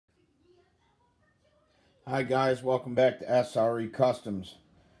Hi guys, welcome back to SRE Customs.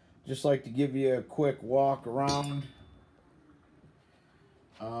 Just like to give you a quick walk around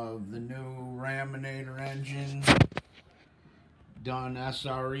of the new Raminator engine, done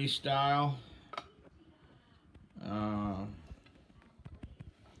SRE style.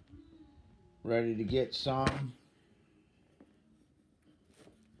 Ready to get some.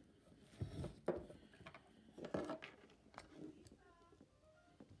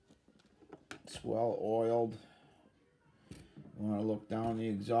 It's well oiled. You want to look down the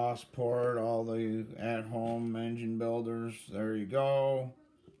exhaust port, all the at-home engine builders, there you go.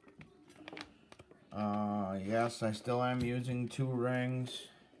 Yes, I still am using 2 rings.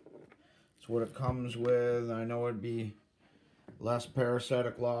 That's what it comes with. I know it'd be less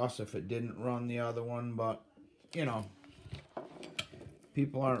parasitic loss if it didn't run the other one, but you know,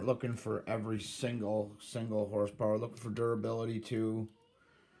 people aren't looking for every single horsepower, looking for durability too.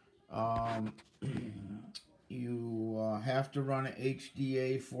 You have to run an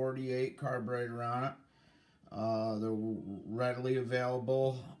HDA 48 carburetor on it. They're readily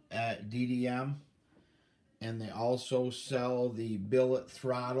available at DDM, and they also sell the billet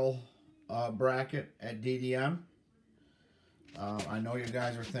throttle bracket at DDM. I know you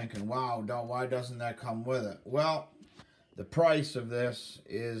guys are thinking, wow, why doesn't that come with it? Well, the price of this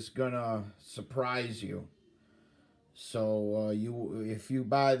is gonna surprise you. So if you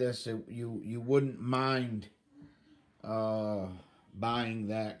buy this, you wouldn't mind buying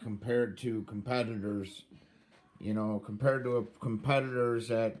that compared to competitors. You know, compared to competitors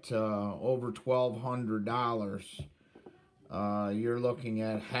at over $1,200, you're looking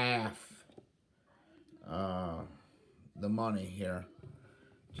at half the money here.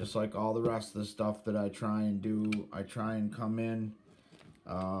 Just like all the rest of the stuff that I try and do, I try and come in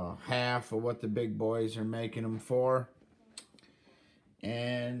half of what the big boys are making them for.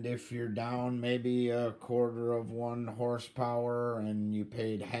 And if you're down maybe 1/4 of 1 horsepower and you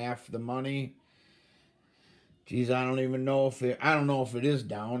paid half the money, geez, I don't even know if I don't know if it is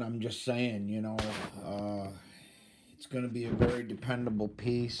down. I'm just saying, you know, it's going to be a very dependable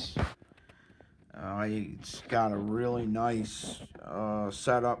piece. It's got a really nice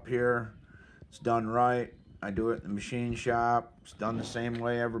setup here. It's done right. I do it in the machine shop. It's done the same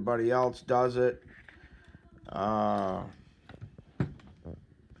way everybody else does it.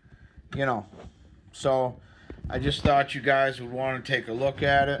 You know, so I just thought you guys would want to take a look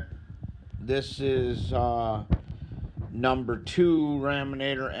at it. This is number 2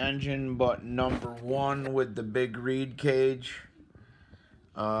 Raminator engine, but number 1 with the big reed cage.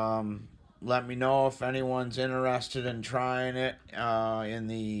 Let me know if anyone's interested in trying it in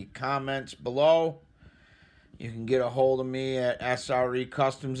the comments below. You can get a hold of me at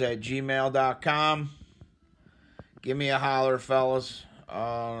srecustoms@gmail.com. Give me a holler, fellas.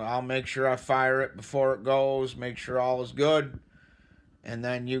 I'll make sure I fire it before it goes, make sure all is good, and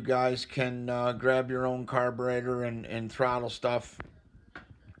then you guys can grab your own carburetor and throttle stuff.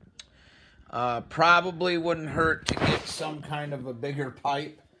 Probably wouldn't hurt to get some kind of a bigger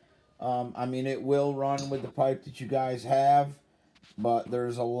pipe. I mean, it will run with the pipe that you guys have, but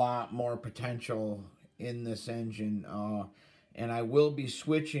there's a lot more potential in this engine. And I will be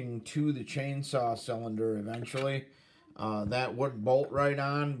switching to the chainsaw cylinder eventually. That would bolt right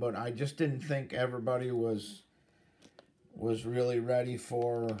on, but I just didn't think everybody was really ready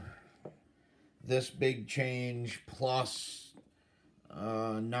for this big change, plus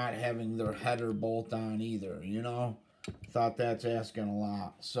not having their header bolt on either, you know. Thought that's asking a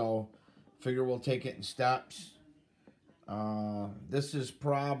lot, so figure we'll take it in steps. This is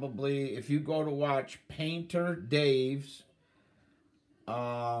probably, if you go to watch Painter Dave's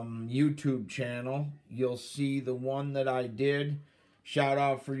YouTube channel, you'll see the one that I did. Shout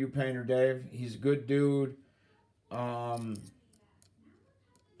out for you, Painter Dave. He's a good dude.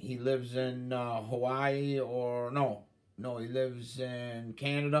 He lives in Hawaii, or no, he lives in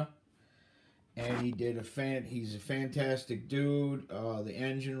Canada. And he did he's a fantastic dude. The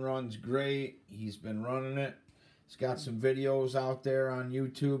engine runs great. He's been running it. He's got some videos out there on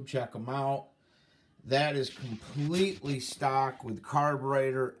YouTube. Check them out. That is completely stock with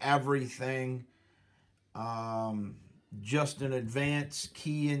carburetor, everything. Just an advanced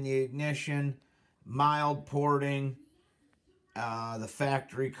key in the ignition, mild porting, the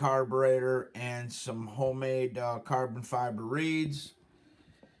factory carburetor, and some homemade carbon fiber reeds.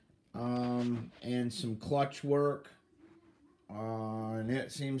 And some clutch work, and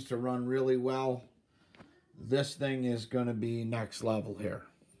it seems to run really well. This thing is going to be next level here.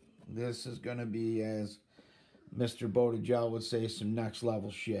 This is going to be, as Mr. Bottigel would say, some next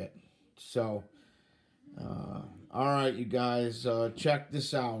level shit. So, all right, you guys, check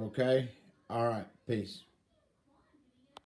this out, okay? All right, peace.